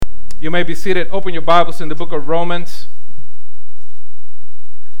You may be seated. Open your Bibles in the book of Romans.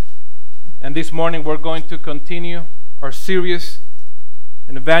 And this morning we're going to continue our series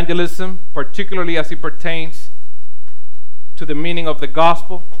in evangelism, particularly as it pertains to the meaning of the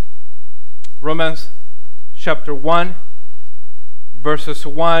gospel. Romans chapter 1, verses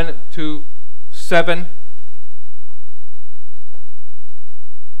 1 to 7.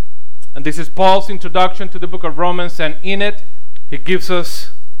 And this is Paul's introduction to the book of Romans, and in it, he gives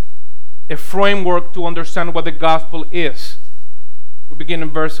us a framework to understand what the gospel is. We begin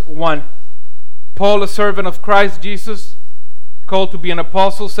in verse 1. Paul, a servant of Christ Jesus, called to be an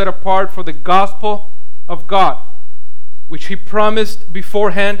apostle, set apart for the gospel of God, which he promised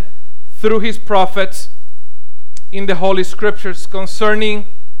beforehand through his prophets in the Holy Scriptures concerning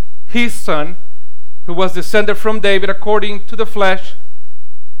his Son, who was descended from David according to the flesh,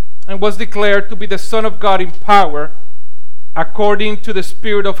 and was declared to be the Son of God in power, according to the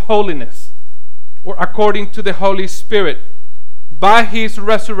Spirit of holiness, or according to the Holy Spirit, by his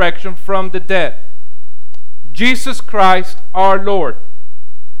resurrection from the dead, Jesus Christ our Lord,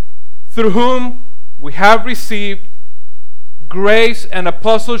 through whom we have received grace and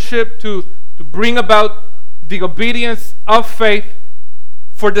apostleship to bring about the obedience of faith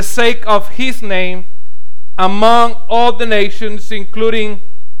for the sake of his name among all the nations, including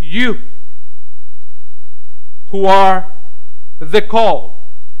you, who are the called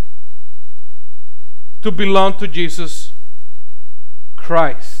to belong to Jesus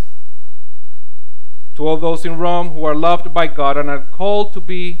Christ. To all those in Rome who are loved by God and are called to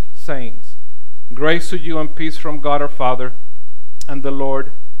be saints, grace to you and peace from God our Father and the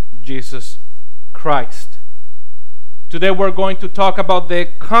Lord Jesus Christ. Today we're going to talk about the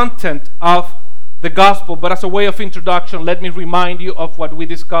content of the gospel, but as a way of introduction, let me remind you of what we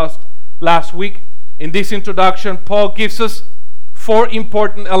discussed last week. In this introduction, Paul gives us four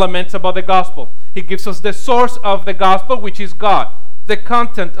important elements about the gospel. He gives us the source of the gospel, which is God, the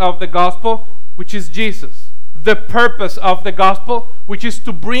content of the gospel, which is Jesus, the purpose of the gospel, which is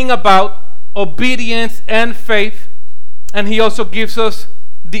to bring about obedience and faith, and he also gives us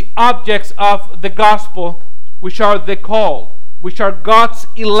the objects of the gospel, which are the called, which are God's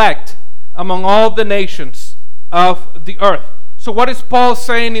elect among all the nations of the earth. So what is Paul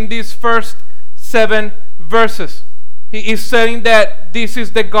saying in these first 7 verses? He is saying that this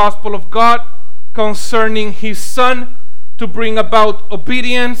is the gospel of God concerning his Son to bring about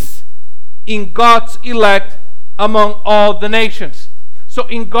obedience in God's elect among all the nations. So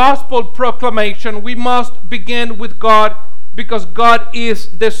in gospel proclamation, we must begin with God because God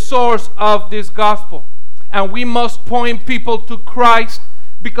is the source of this gospel. And we must point people to Christ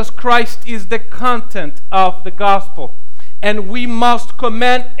because Christ is the content of the gospel. And we must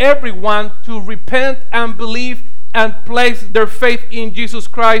command everyone to repent and believe and place their faith in Jesus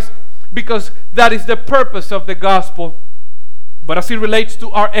Christ because that is the purpose of the gospel. But as it relates to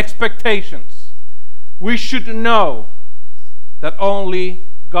our expectations, we should know that only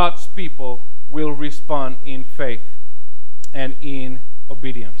God's people will respond in faith and in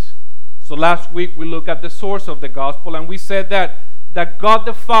obedience. So last week we looked at the source of the gospel, and we said that God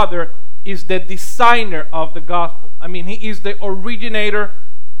the Father is the designer of the gospel. I mean, he is the originator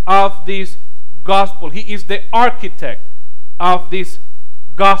of this gospel. He is the architect of this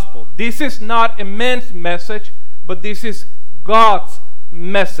gospel. This is not a man's message, but this is God's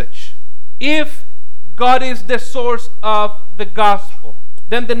message. If God is the source of the gospel,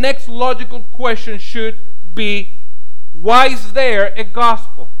 then the next logical question should be, why is there a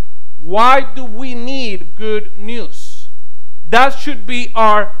gospel? Why do we need good news? That should be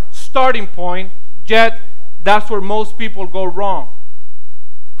our starting point, yet that's where most people go wrong.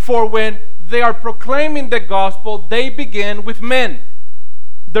 For when they are proclaiming the gospel, they begin with men.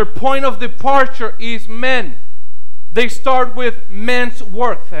 Their point of departure is men. They start with man's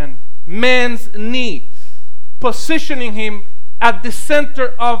worth and man's needs, positioning him at the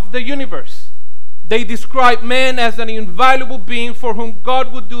center of the universe. They describe man as an invaluable being for whom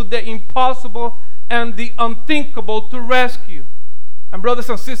God would do the impossible and the unthinkable to rescue. And brothers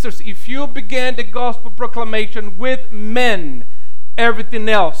and sisters, if you begin the gospel proclamation with men, everything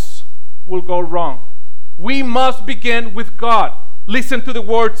else will go wrong. We must begin with God. Listen to the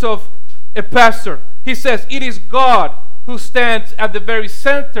words of a pastor. He says, it is God who stands at the very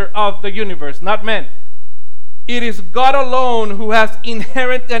center of the universe, not men. It is God alone who has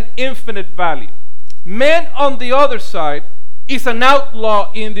inherent and infinite value. Man, on the other side, is an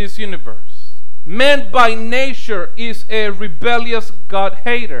outlaw in this universe. Man by nature is a rebellious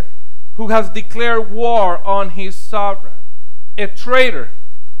God-hater who has declared war on his sovereign, a traitor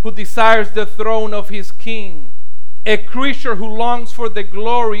who desires the throne of his king, a creature who longs for the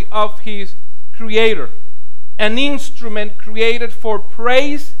glory of his Creator, an instrument created for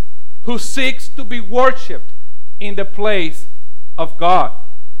praise who seeks to be worshipped in the place of God.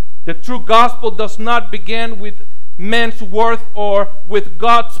 The true gospel does not begin with man's worth or with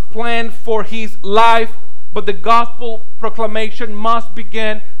God's plan for his life, but the gospel proclamation must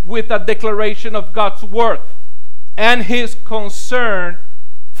begin with a declaration of God's worth and his concern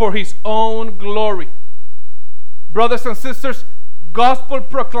for his own glory. Brothers and sisters, gospel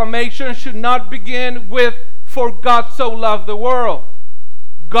proclamation should not begin with "for God so loved the world."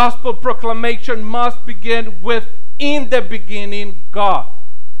 Gospel proclamation must begin with "in the beginning, God."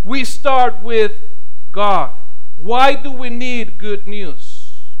 We start with God. Why do we need good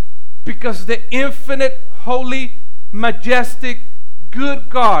news? Because the infinite, holy, majestic, good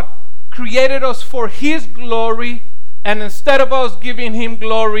God created us for his glory, and instead of us giving him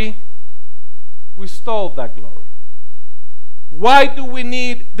glory, we stole that glory. Why do we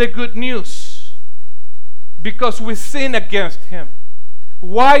need the good news? Because we sin against him.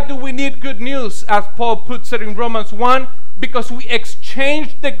 Why do we need good news? As Paul puts it in Romans 1, because we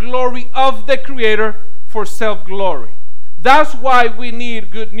exchanged the glory of the Creator for self-glory. That's why we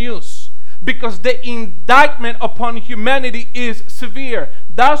need good news, because the indictment upon humanity is severe.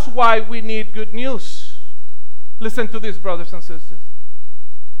 That's why we need good news. Listen to this, brothers and sisters.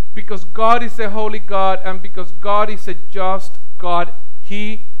 Because God is a holy God, and because God is a just God,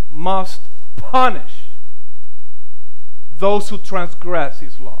 he must punish those who transgress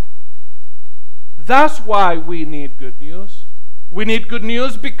his law. That's why we need good news. We need good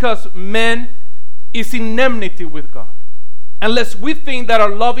news because man is in enmity with God. Unless we think that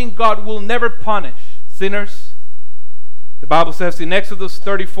our loving God will never punish sinners, the Bible says in Exodus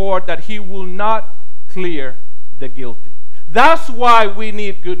 34 that he will not clear the guilty. That's why we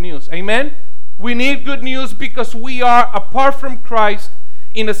need good news. Amen? We need good news because we are, apart from Christ,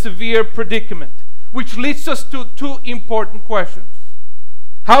 in a severe predicament, which leads us to two important questions.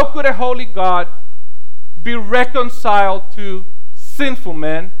 How could a holy God be reconciled to sinful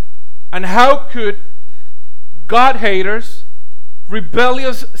men? And how could God-haters,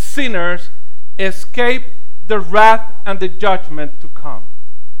 rebellious sinners, escape the wrath and the judgment to come?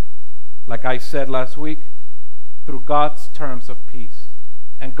 Like I said last week, through God's terms of peace.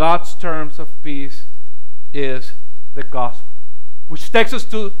 And God's terms of peace is the gospel, which takes us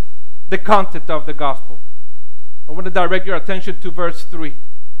to the content of the gospel. I want to direct your attention to verse 3,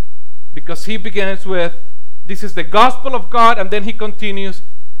 because he begins with, "This is the gospel of God," and then he continues,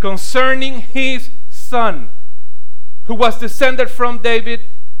 "concerning his Son, who was descended from David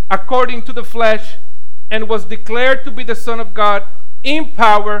according to the flesh, and was declared to be the Son of God in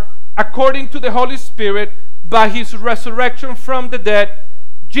power according to the Holy Spirit by his resurrection from the dead,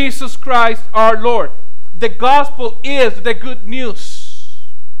 Jesus Christ our Lord." The gospel is the good news.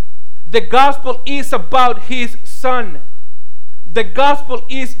 The gospel is about his Son. The gospel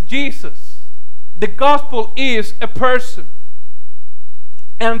is Jesus. The gospel is a person.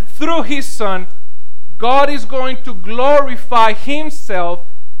 And through his Son, God is going to glorify himself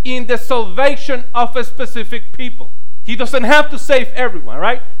in the salvation of a specific people. He doesn't have to save everyone,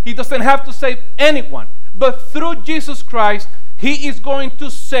 right? He doesn't have to save anyone. But through Jesus Christ, he is going to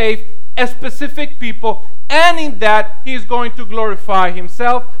save a specific people, and in that he is going to glorify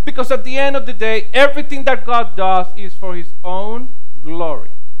himself, because at the end of the day, everything that God does is for his own glory.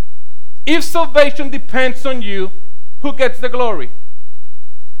 If salvation depends on you, who gets the glory?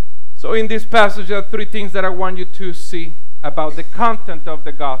 So in this passage, there are three things that I want you to see about the content of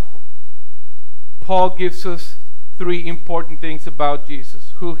the gospel. Paul gives us three important things about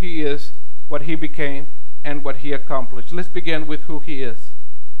Jesus: who he is, what he became, and what he accomplished. Let's begin with who he is.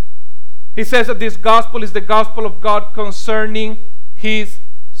 He says that this gospel is the gospel of God concerning his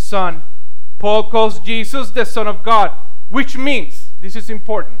Son. Paul calls Jesus the Son of God, which means, this is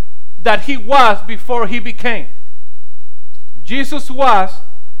important, that he was before he became. Jesus was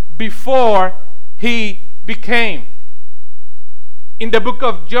before he became. In the book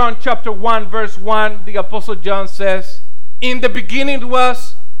of John, chapter 1, verse 1, the Apostle John says, "In the beginning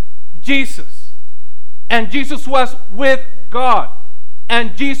was Jesus, and Jesus was with God,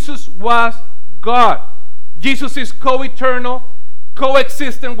 and Jesus was God." Jesus is co-eternal,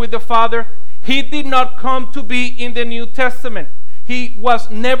 co-existent with the Father. He did not come to be in the New Testament. He was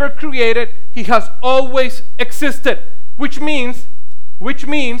never created. He has always existed, which means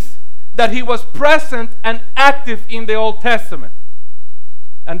that he was present and active in the Old Testament.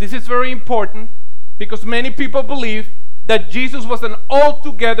 And this is very important because many people believe that Jesus was an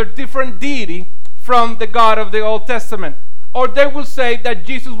altogether different deity from the God of the Old Testament. Or they will say that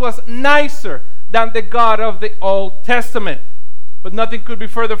Jesus was nicer than the God of the Old Testament. But nothing could be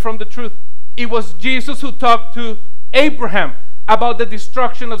further from the truth. It was Jesus who talked to Abraham about the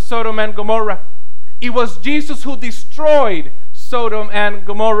destruction of Sodom and Gomorrah. It was Jesus who destroyed Sodom and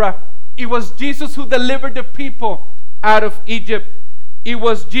Gomorrah. It was Jesus who delivered the people out of Egypt. It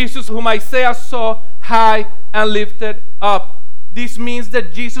was Jesus whom Isaiah saw high and lifted up. This means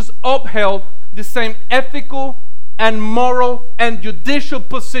that Jesus upheld the same ethical and moral and judicial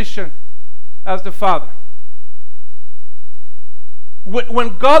position as the Father.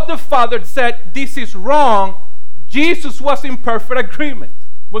 When God the Father said this is wrong, Jesus was in perfect agreement.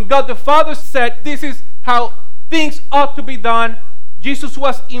 When God the Father said this is how things ought to be done, Jesus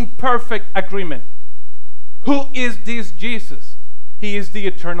was in perfect agreement. Who is this Jesus? He is the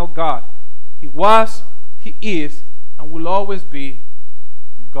eternal God. He was, He is, and will always be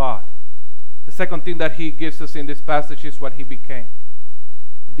God. The second thing that He gives us in this passage is what He became.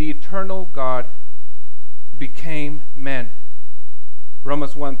 The eternal God became man.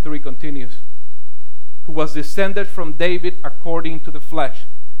 Romans 1:3 continues, who was descended from David according to the flesh.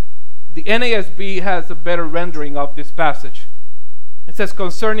 The NASB has a better rendering of this passage. It says,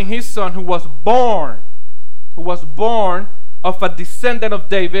 concerning His Son who was born of a descendant of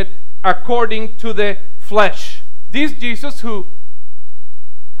David according to the flesh. This Jesus who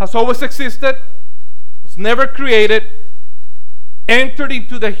has always existed, was never created, entered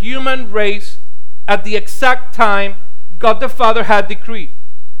into the human race at the exact time God the Father had decreed.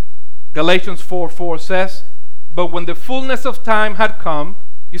 Galatians 4:4 says, but when the fullness of time had come,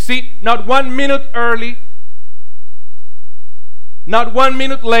 you see, not 1 minute early, not 1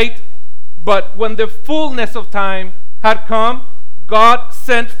 minute late, but when the fullness of time had come, God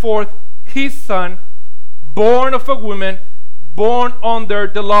sent forth His Son, born of a woman, born under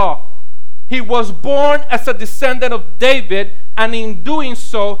the law. He was born as a descendant of David, and in doing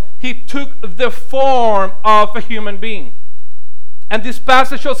so, He took the form of a human being. And this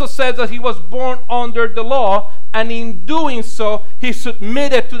passage also says that He was born under the law, and in doing so, He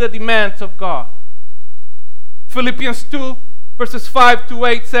submitted to the demands of God. Philippians 2, verses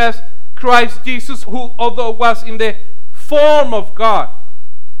 5-8 says, Christ Jesus, who although was in the form of God,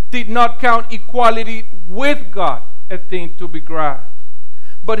 did not count equality with God a thing to be grasped,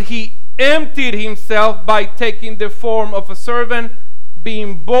 but He emptied Himself by taking the form of a servant,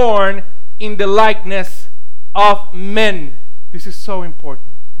 being born in the likeness of men. This is so important.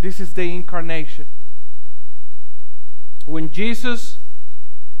 This is the incarnation. When Jesus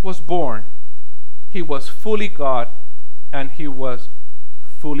was born, He was fully God and He was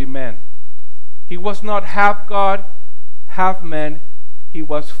fully man. He was not half God, half man. He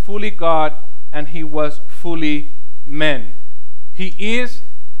was fully God and He was fully man. He is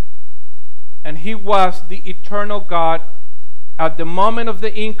and He was the eternal God. At the moment of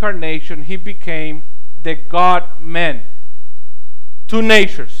the incarnation, He became the God-man. 2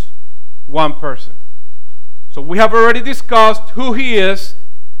 natures, 1 person. So we have already discussed who He is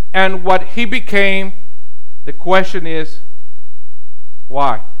and what He became. The question is,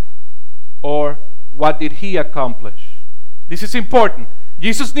 why? Or what did He accomplish? This is important.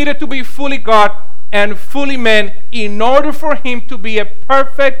 Jesus needed to be fully God and fully man in order for Him to be a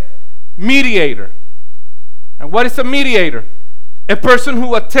perfect mediator. And what is a mediator? A person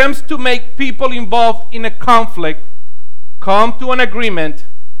who attempts to make people involved in a conflict come to an agreement,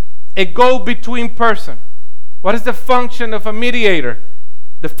 a go-between person. What is the function of a mediator?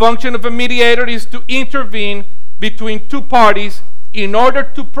 The function of a mediator is to intervene between 2 parties in order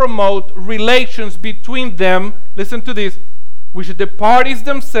to promote relations between them, listen to this, which the parties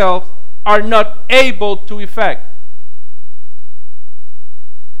themselves are not able to effect.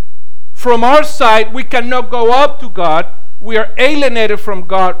 From our side, we cannot go up to God. We are alienated from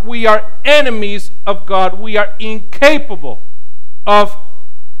God. We are enemies of God. We are incapable of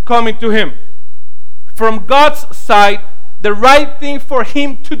coming to Him. From God's side, the right thing for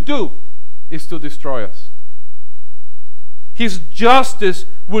Him to do is to destroy us. His justice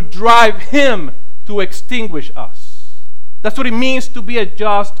would drive Him to extinguish us. That's what it means to be a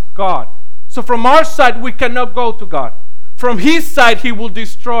just God. So from our side, we cannot go to God. From His side, He will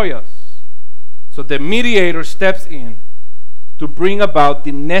destroy us. So the mediator steps in to bring about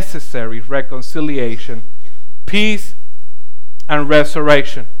the necessary reconciliation, peace, and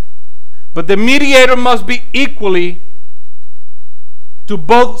restoration. But the mediator must be equally to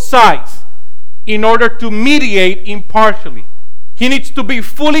both sides in order to mediate impartially. He needs to be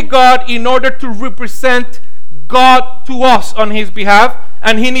fully God in order to represent God to us on His behalf,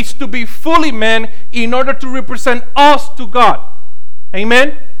 and He needs to be fully man in order to represent us to God.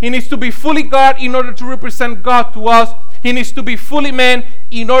 Amen? He needs to be fully God in order to represent God to us. He needs to be fully man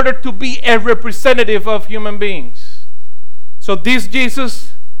in order to be a representative of human beings. So this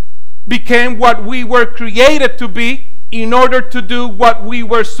Jesus became what we were created to be in order to do what we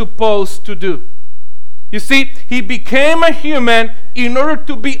were supposed to do. You see, he became a human in order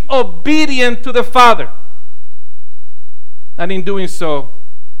to be obedient to the Father. And in doing so,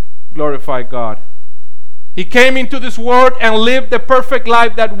 glorify God. He came into this world and lived the perfect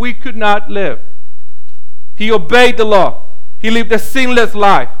life that we could not live. He obeyed the law. He lived a sinless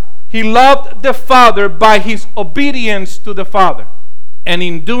life. He loved the Father by his obedience to the Father. And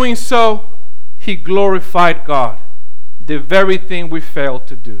in doing so, he glorified God, the very thing we failed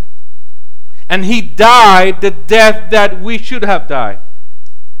to do. And he died the death that we should have died.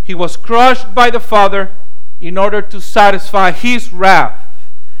 He was crushed by the Father in order to satisfy his wrath,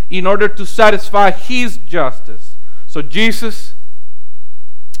 in order to satisfy his justice. So Jesus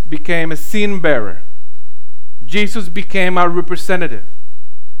became a sin bearer. Jesus became our representative.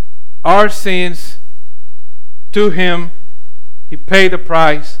 Our sins, to him, he paid the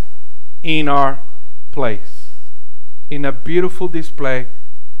price in our place. In a beautiful display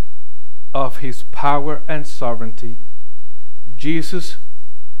of his power and sovereignty, Jesus,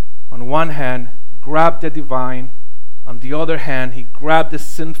 on one hand, grabbed the divine. On the other hand, he grabbed the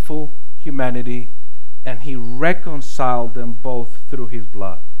sinful humanity and he reconciled them both through his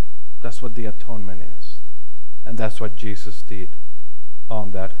blood. That's what the atonement is. And that's what Jesus did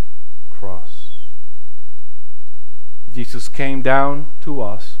on that cross. Jesus came down to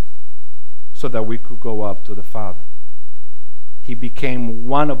us so that we could go up to the Father. He became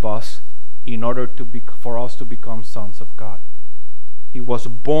one of us in order for us to become sons of God. He was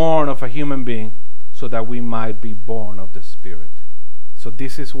born of a human being so that we might be born of the Spirit. So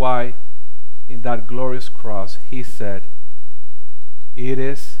this is why in that glorious cross he said, "It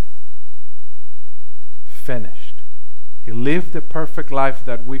is finished." He lived the perfect life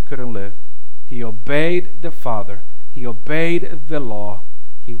that we couldn't live. He obeyed the Father. He obeyed the law.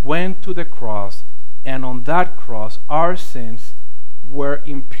 He went to the cross, and on that cross our sins were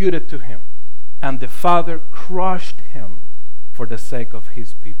imputed to him, and the Father crushed him for the sake of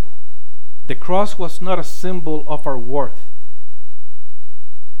his people. The cross was not a symbol of our worth.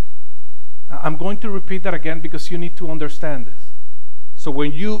 I'm going to repeat that again because you need to understand this. So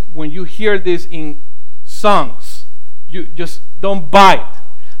when you hear this in songs, you just don't buy it.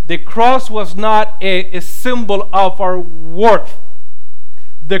 The cross was not a symbol of our worth.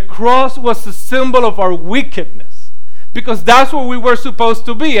 The cross was a symbol of our wickedness, because that's what we were supposed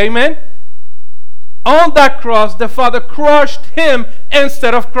to be. Amen? On that cross, the Father crushed him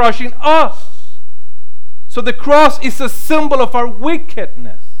instead of crushing us. So the cross is a symbol of our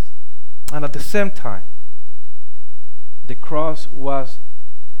wickedness. And at the same time, the cross was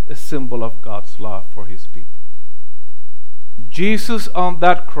a symbol of God's love for his people. Jesus on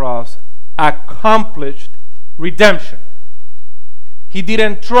that cross accomplished redemption. He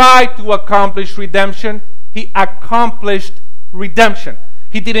didn't try to accomplish redemption. He accomplished redemption.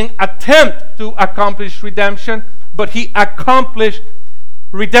 He didn't attempt to accomplish redemption, but he accomplished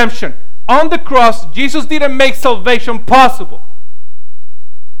redemption. On the cross, Jesus didn't make salvation possible.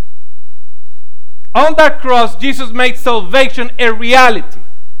 On that cross, Jesus made salvation a reality.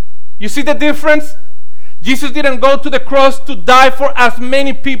 You see the difference? Jesus didn't go to the cross to die for as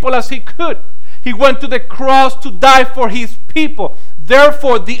many people as he could. He went to the cross to die for his people.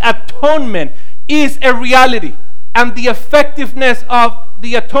 Therefore, the atonement is a reality. And the effectiveness of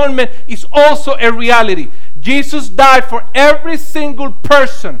the atonement is also a reality. Jesus died for every single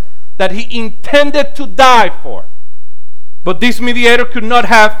person that he intended to die for. But this mediator could not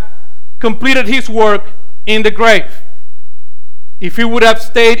have completed his work in the grave. If he would have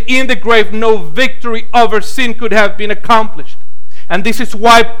stayed in the grave, no victory over sin could have been accomplished. And this is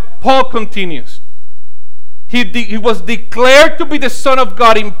why Paul continues. He was declared to be the Son of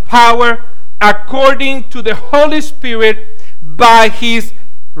God in power according to the Holy Spirit by his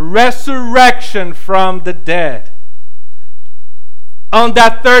resurrection from the dead. On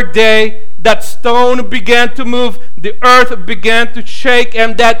that third day, that stone began to move, the earth began to shake,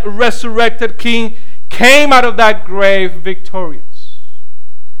 and that resurrected King came out of that grave victorious.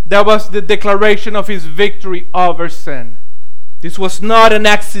 That was the declaration of his victory over sin. This was not an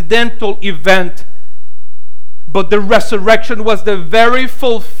accidental event, but the resurrection was the very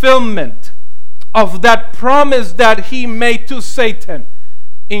fulfillment of that promise that he made to Satan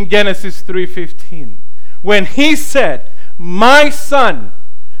in Genesis 3:15, when he said, "My son,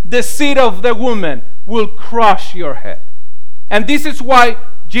 the seed of the woman, will crush your head." And this is why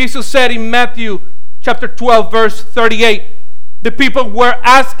Jesus said in Matthew chapter 12, verse 38, the people were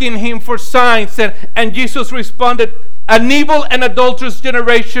asking him for signs, and Jesus responded, An evil and adulterous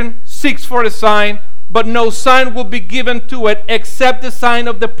generation seeks for a sign, but no sign will be given to it except the sign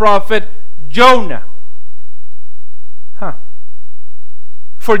of the prophet Jonah.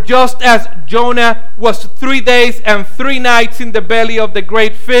 For just as Jonah was 3 days and 3 nights in the belly of the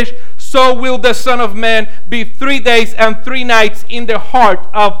great fish, so will the Son of Man be 3 days and 3 nights in the heart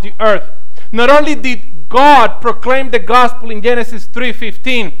of the earth. Not only did God proclaim the gospel in Genesis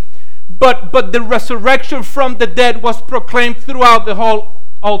 3:15, but the resurrection from the dead was proclaimed throughout the whole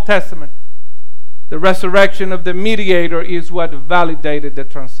Old Testament. The resurrection of the mediator is what validated the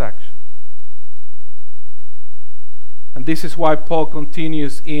transaction. And this is why Paul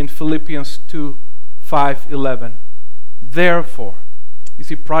continues in Philippians 2:5-11. Therefore, you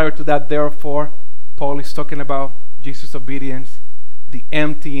see, prior to that, therefore, Paul is talking about Jesus' obedience, the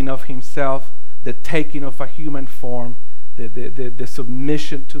emptying of himself, the taking of a human form, the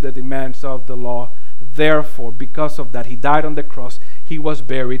submission to the demands of the law. Therefore, because of that, he died on the cross, he was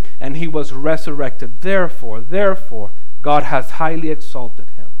buried, and he was resurrected. Therefore, God has highly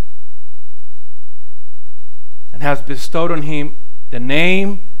exalted him and has bestowed on him the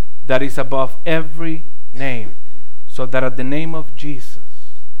name that is above every name, so that at the name of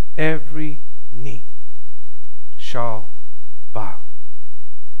Jesus every knee shall bow.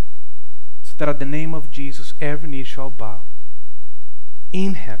 So that at the name of Jesus every knee shall bow,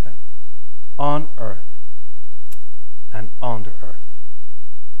 in heaven, on earth, and under earth.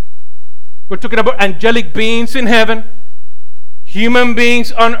 We're talking about angelic beings in heaven, human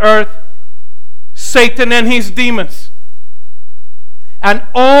beings on earth, Satan and his demons, and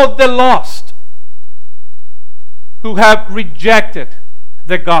all the lost who have rejected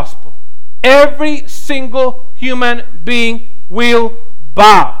the gospel. Every single human being will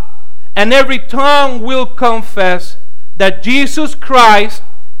bow, and every tongue will confess that Jesus Christ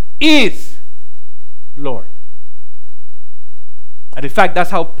is Lord. And in fact,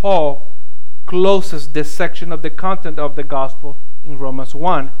 that's how Paul closes this section of the content of the gospel in Romans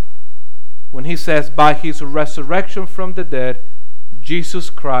 1, when he says, by his resurrection from the dead, Jesus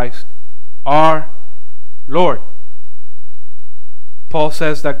Christ, our Lord. Paul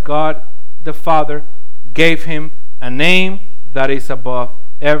says that God the Father gave him a name that is above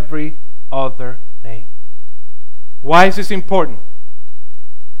every other name. Why is this important?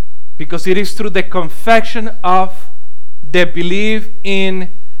 Because it is through the confession of the belief in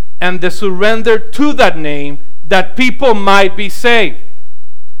and the surrender to that name that people might be saved.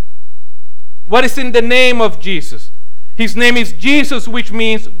 What is in the name of Jesus? His name is Jesus, which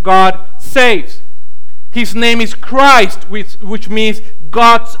means God saves. His name is Christ, which means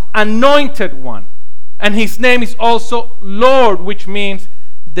God's anointed one. And his name is also Lord, which means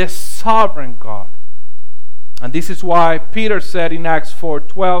the sovereign God. And this is why Peter said in Acts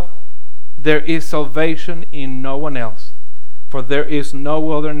 4:12, there is salvation in no one else, for there is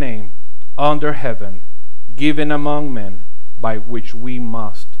no other name under heaven given among men by which we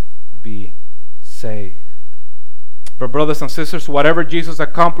must be saved. But brothers and sisters, whatever Jesus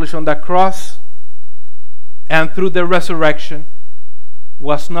accomplished on that cross and through the resurrection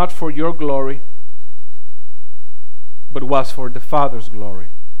was not for your glory, but was for the Father's glory.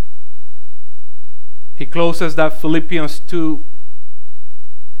 He closes that Philippians 2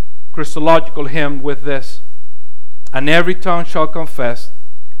 Christological hymn with this: and every tongue shall confess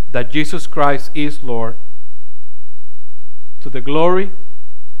that Jesus Christ is Lord, to the glory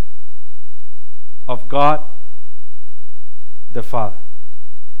of God the Father.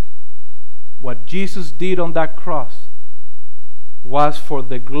 What Jesus did on that cross was for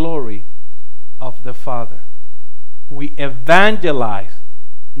the glory of the Father. We evangelize,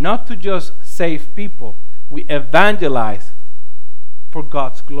 not to just save people, we evangelize for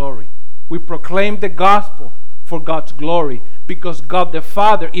God's glory. We proclaim the gospel for God's glory, because God the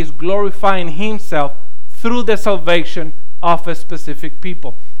Father is glorifying himself through the salvation of a specific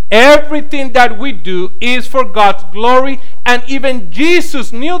people. Everything that we do is for God's glory, and even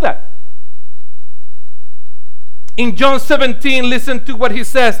Jesus knew that. In John 17, listen to what he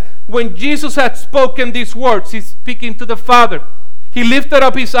says. When Jesus had spoken these words, he's speaking to the Father. He lifted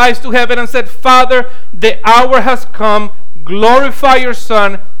up his eyes to heaven and said, Father, the hour has come. Glorify your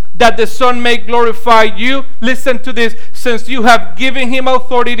Son, that the Son may glorify you. Listen to this. Since you have given him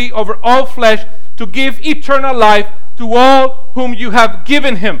authority over all flesh to give eternal life to all whom you have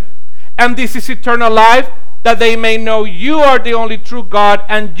given him. And this is eternal life, that they may know you are the only true God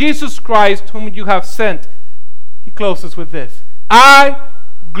and Jesus Christ whom you have sent. He closes with this: I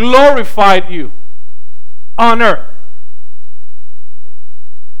glorified you on earth,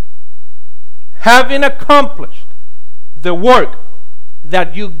 having accomplished the work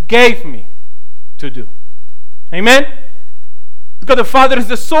that you gave me to do. Amen? Because the Father is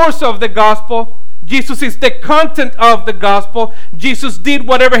the source of the gospel. Jesus is the content of the gospel. Jesus did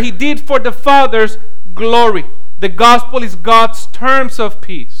whatever he did for the Father's glory. The gospel is God's terms of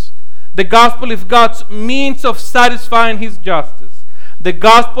peace. The gospel is God's means of satisfying his justice. The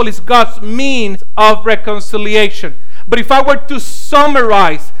gospel is God's means of reconciliation. But if I were to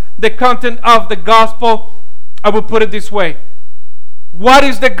summarize the content of the gospel, I would put it this way. What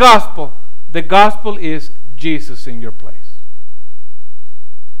is the gospel? The gospel is Jesus in your place.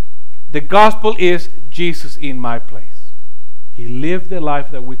 The gospel is Jesus in my place. He lived the life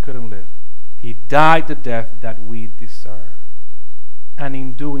that we couldn't live. He died the death that we deserve. And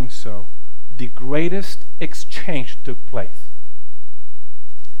in doing so, the greatest exchange took place.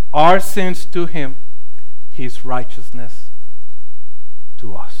 Our sins to him, his righteousness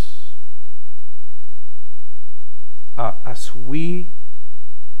to us. As we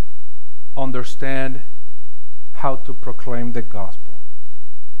understand how to proclaim the gospel,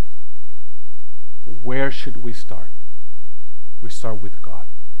 where should we start? We start with God.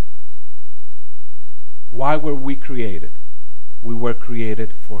 Why were we created? We were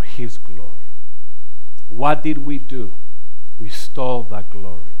created for his glory. What did we do? We stole that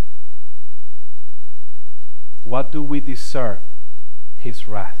glory. What do we deserve? His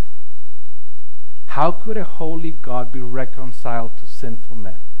wrath. How could a holy God be reconciled to sinful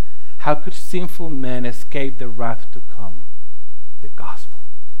men? How could sinful men escape the wrath to come? The gospel.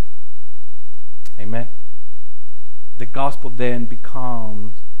 Amen. The gospel then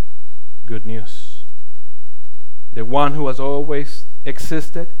becomes good news. The one who has always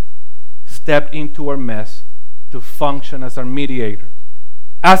existed stepped into our mess to function as our mediator.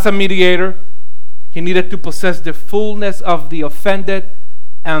 As a mediator, he needed to possess the fullness of the offended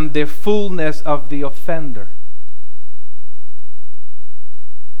and the fullness of the offender.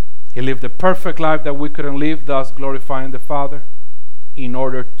 He lived a perfect life that we couldn't live, thus glorifying the Father, in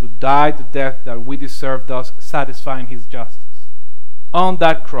order to die the death that we deserved, thus satisfying his justice. On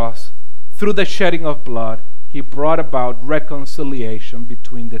that cross, through the shedding of blood, he brought about reconciliation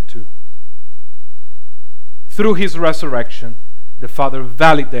between the two. Through his resurrection, the Father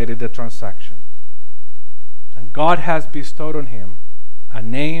validated the transaction. And God has bestowed on him a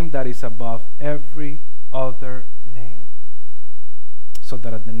name that is above every other name, so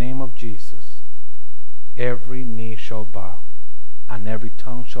that at the name of Jesus, every knee shall bow and every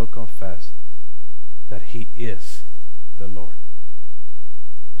tongue shall confess that he is the Lord.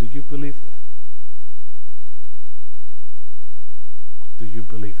 Do you believe that? Do you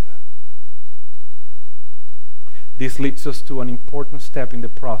believe that? This leads us to an important step in the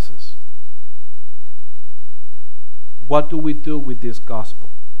process. What do we do with this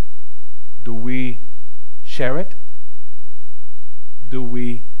gospel? Do we share it? Do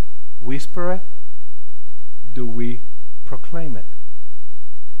we whisper it? Do we proclaim it?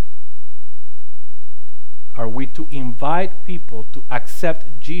 Are we to invite people to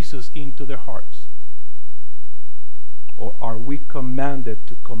accept Jesus into their hearts? Or are we commanded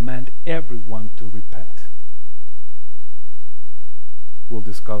to command everyone to repent? We'll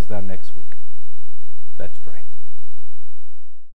discuss that next week. Let's pray.